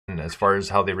as far as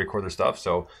how they record their stuff.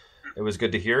 So it was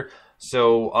good to hear.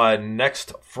 So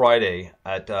next Friday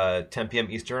at 10 p.m.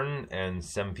 Eastern and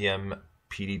 7 p.m.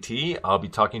 PDT, I'll be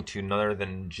talking to none other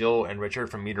than Jill and Richard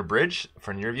from Meter Bridge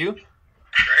for an interview.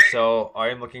 So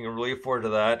I'm looking really forward to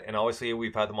that, and obviously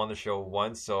we've had them on the show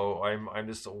once, so I'm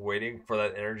just waiting for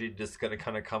that energy just gonna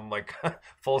kind of come like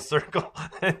full circle.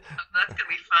 That's gonna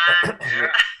be fun.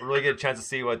 Really get a chance to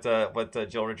see what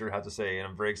Jill and Richard have to say, and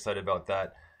I'm very excited about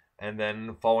that. And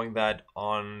then following that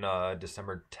on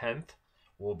December 10th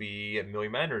will be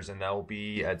Million Manners, and that will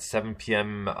be at 7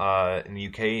 p.m. In the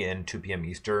UK and 2 p.m.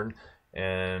 Eastern,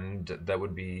 and that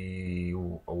would be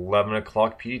 11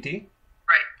 o'clock PDT.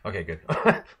 Right. Okay, good.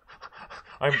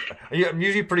 I'm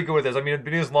usually pretty good with this. I mean, I've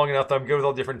been doing this long enough that I'm good with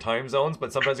all different time zones,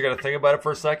 but sometimes I got to think about it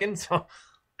for a second. So. No,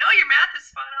 your math is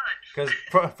spot on.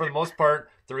 Because for the most part,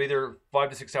 they're either 5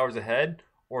 to 6 hours ahead,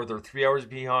 or they're 3 hours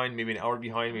behind, maybe an hour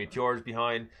behind, maybe 2 hours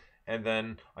behind. And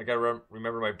then I got to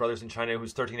remember my brother's in China,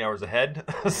 who's 13 hours ahead.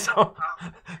 so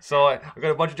I've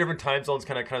got a bunch of different time zones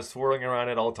kind of swirling around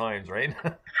at all times, right?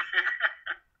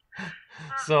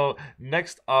 So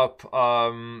next up,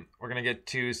 we're gonna get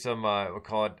to some we'll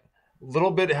call it a little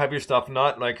bit heavier stuff,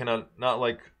 not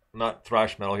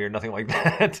thrash metal here, nothing like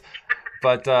that.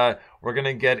 But we're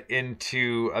gonna get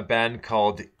into a band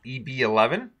called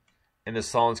EB11, and the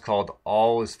song's called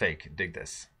 "All Is Fake." Dig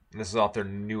this. And this is off their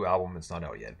new album. It's not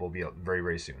out yet. Will be out very,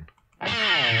 very soon.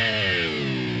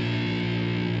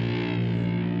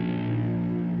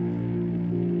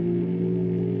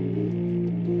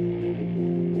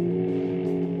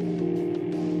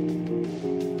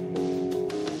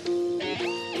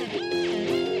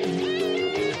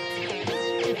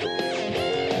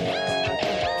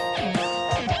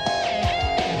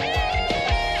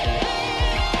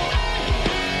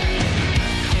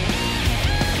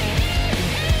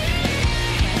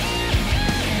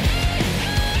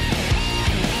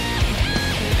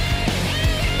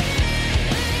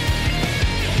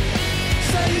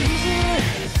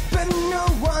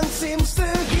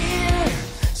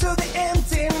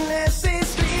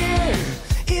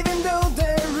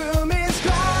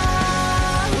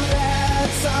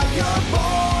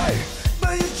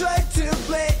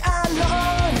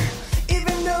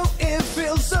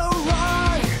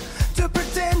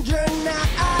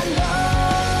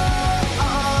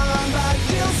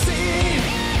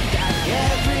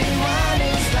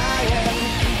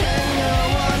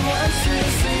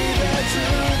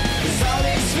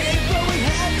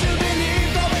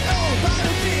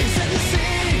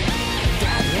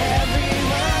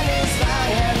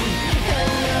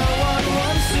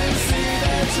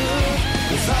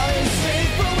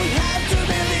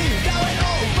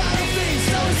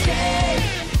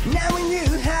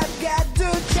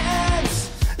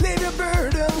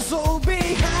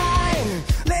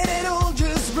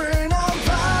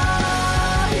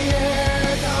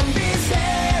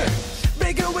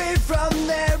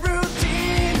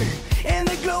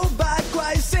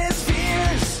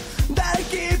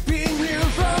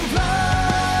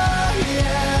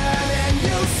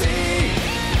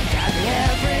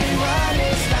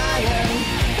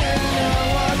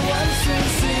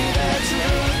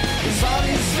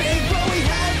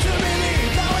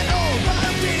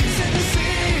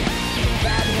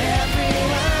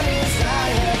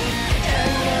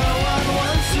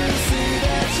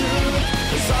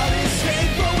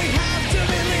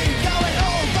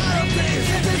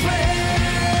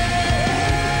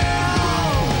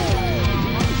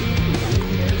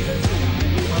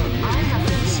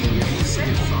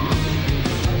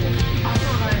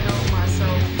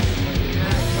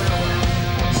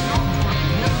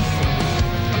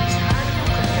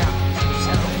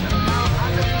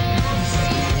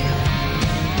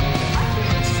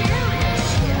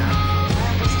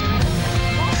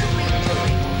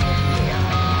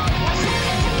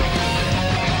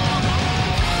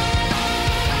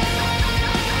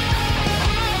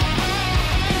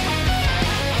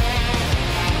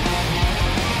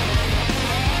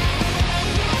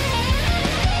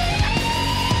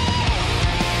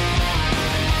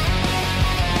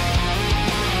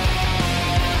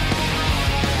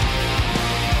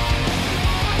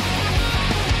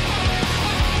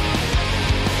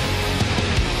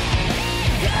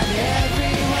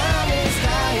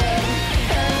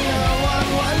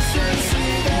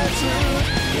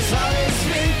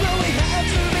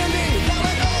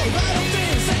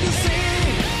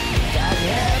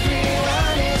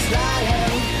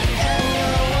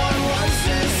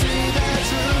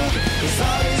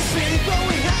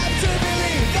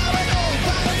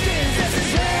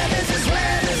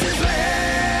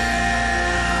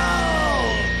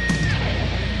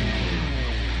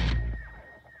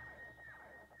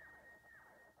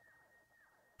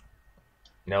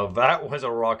 Now that was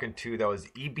a rockin' tune. That was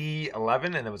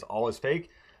EB11, and it was All Is Fake,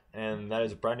 and that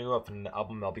is brand new up an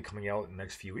album that'll be coming out in the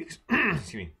next few weeks.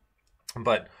 Excuse me.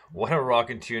 But what a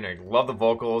rockin' tune! I love the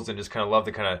vocals and just kind of love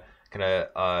the kind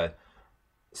of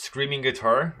screaming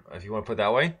guitar, if you want to put it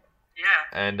that way. Yeah.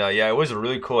 And yeah, it was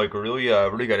really cool. Like really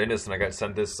got into this, and I got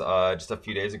sent this just a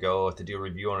few days ago to do a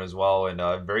review on it as well, and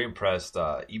very impressed.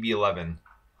 EB11.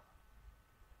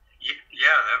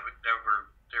 Yeah,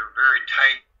 they were very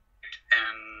tight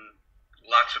and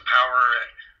lots of power.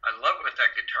 I love what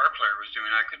that guitar player was doing.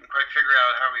 I couldn't quite figure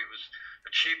out how he was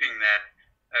achieving that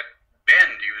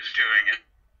bend he was doing. It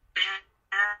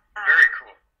very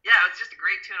cool. Yeah, it was just a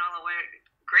great tune all the way.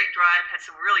 Great drive, had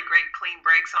some really great clean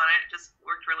breaks on it. It just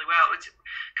worked really well. It's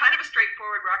kind of a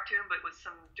straightforward rock tune, but with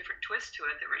some different twist to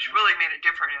it that really made it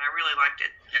different, and I really liked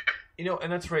it. Yeah. You know, and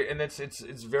that's right, and it's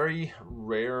very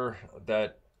rare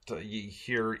that you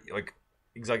hear like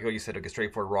exactly what you said, like a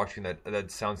straightforward rock tune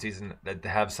that sound season that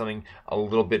have something a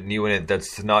little bit new in it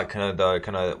that's not kind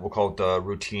of we'll call it the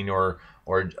routine or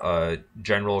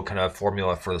general kind of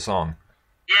formula for the song.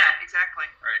 Yeah, exactly.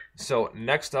 Right. So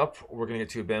next up, we're gonna get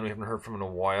to a band we haven't heard from in a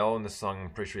while, and this song I'm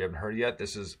pretty sure you haven't heard yet.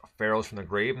 This is Pharaohs from the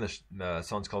Grave, and the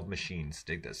song's called Machines.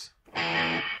 Dig this.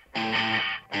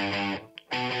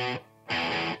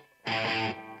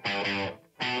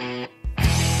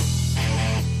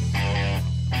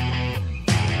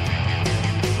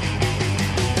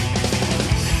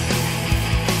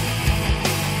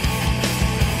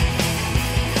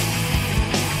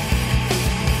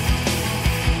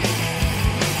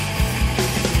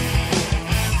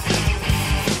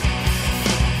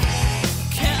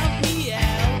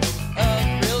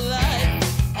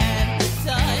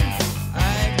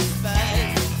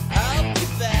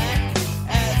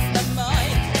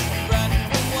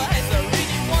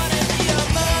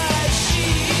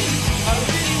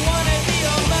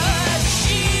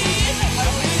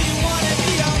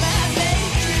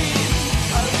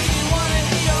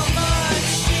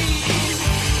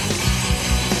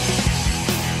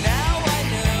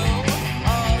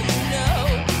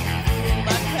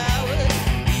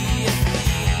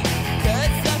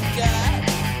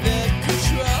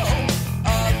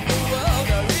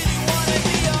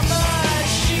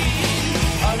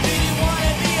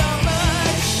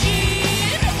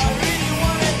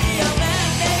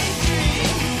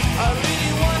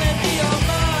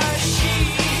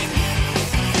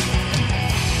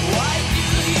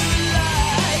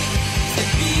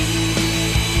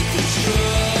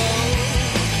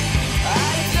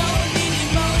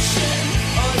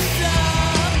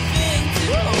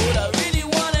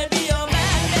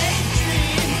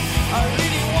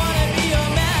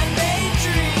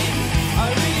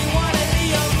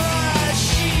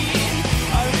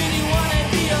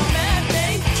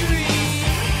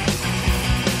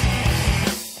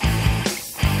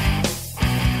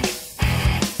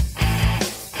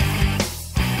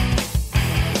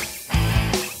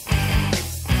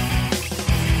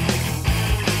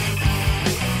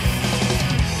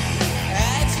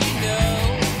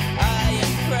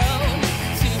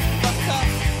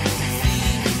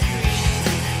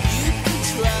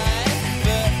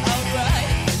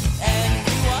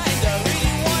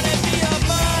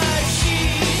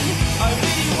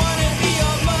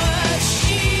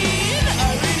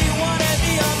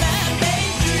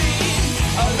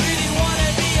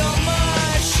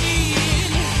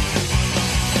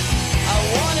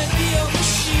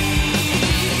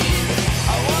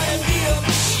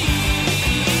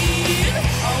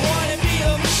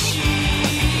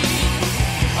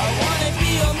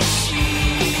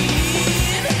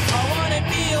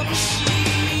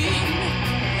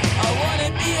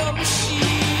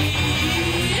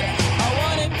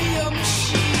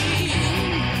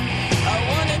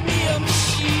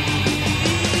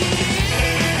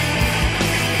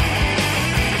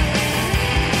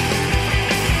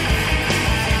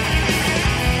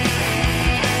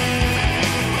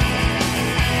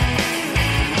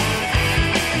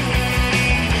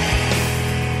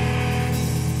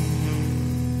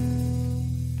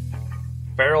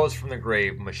 Pharaohs from the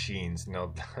Grave, Machines. You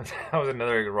know, that was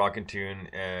another rockin' tune,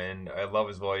 and I love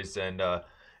his voice. And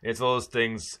it's all those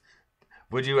things.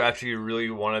 Would you actually really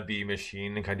want to be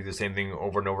Machine and kind of do the same thing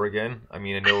over and over again? I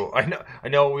mean, I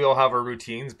know we all have our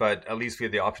routines, but at least we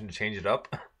have the option to change it up.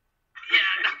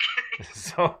 Yeah, no kidding.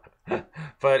 So,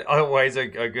 but otherwise, a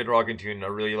good rockin' tune. I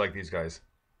really like these guys.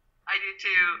 I do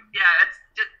too. Yeah, it's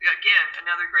just, again,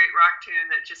 another great rock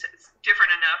tune that just is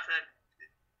different enough that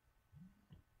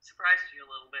surprised you a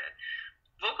little bit.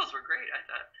 Vocals were great, I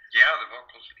thought. Yeah, the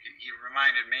vocals. He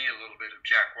reminded me a little bit of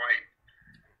Jack White.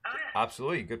 Oh yeah.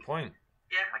 Absolutely, good point.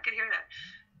 Yeah, I could hear that.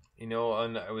 You know,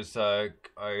 and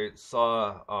I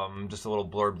saw just a little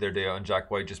blurb the other day on Jack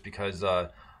White just because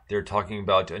they're talking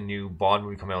about a new Bond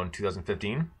movie coming out in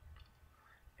 2015,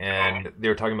 and they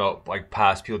were talking about like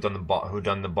past people who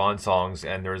done the Bond songs,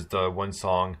 and there's the one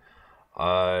song,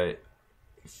 I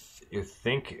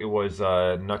think it was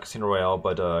not Casino Royale,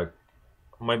 but it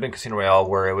might have been Casino Royale,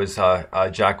 where it was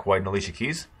Jack White and Alicia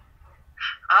Keys.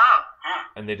 Oh.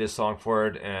 And they did a song for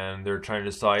it, and they're trying to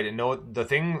decide. And no, the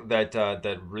thing that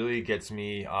that really gets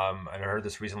me, and I heard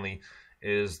this recently,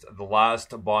 is the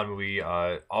last Bond movie.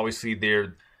 Obviously,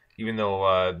 even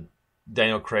though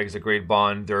Daniel Craig's a great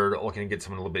Bond, they're looking to get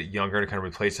someone a little bit younger to kind of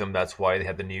replace him. That's why they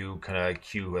have the new kind of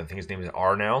Q. I think his name is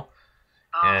R now.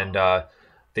 Oh. And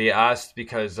they asked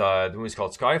because the movie's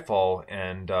called Skyfall,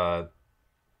 and oh,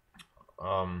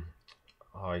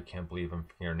 I can't believe I'm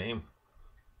forgetting her name.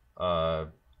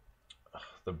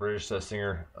 The British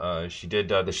singer. She did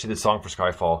the song for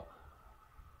Skyfall.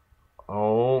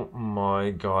 Oh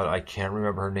my God, I can't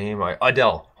remember her name.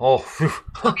 Adele. Oh, phew.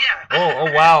 Oh yeah.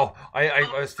 oh wow. I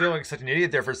was feeling like such an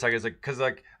idiot there for a second, because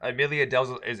admittedly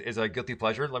Adele is a guilty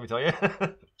pleasure. Let me tell you.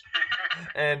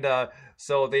 And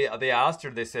so they asked her.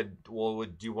 They said, "Well,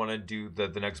 do you want to do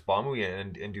the next Bond movie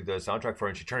and do the soundtrack for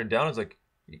it?" And she turned it down. I was like,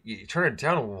 you turn it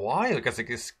down? Why? Like, I was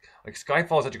like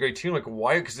Skyfall is such a great tune. Like,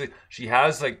 why? Because she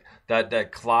has like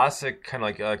that classic kind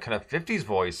of 50s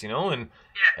voice, you know. And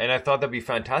Yeah. and I thought that'd be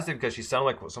fantastic because she sounded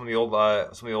like some of the old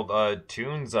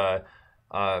tunes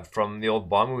from the old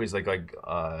Bond movies, like was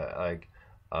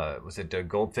it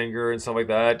Goldfinger and stuff like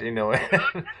that, you know. Oh,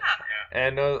 yeah.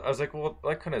 And I was like, well,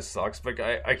 that kind of sucks. But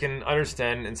I can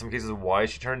understand in some cases why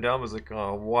she turned down. I was like,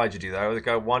 oh, why'd you do that? I was like,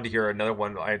 I wanted to hear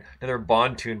another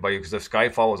Bond tune by you because the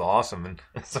Skyfall was awesome. And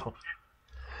so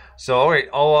all right,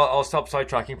 I'll stop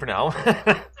sidetracking for now.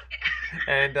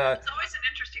 And It's always an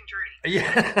interesting journey.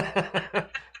 yeah,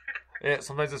 yeah.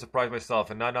 Sometimes I surprise myself,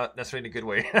 and not necessarily in a good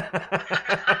way.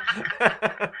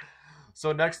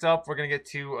 So next up, we're gonna get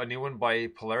to a new one by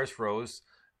Polaris Rose.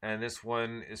 And this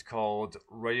one is called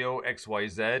Radio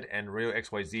XYZ, and Radio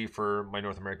XYZ for my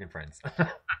North American friends.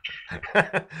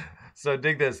 So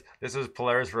dig this. This is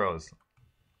Polaris Rose.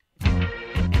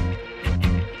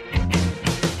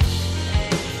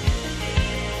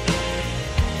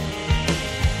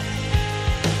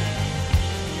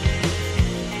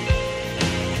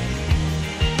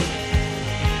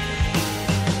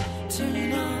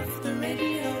 Turn off the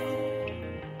radio.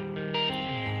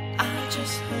 I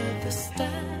just heard the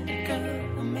static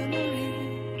of a memory.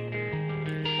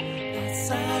 That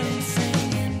silence.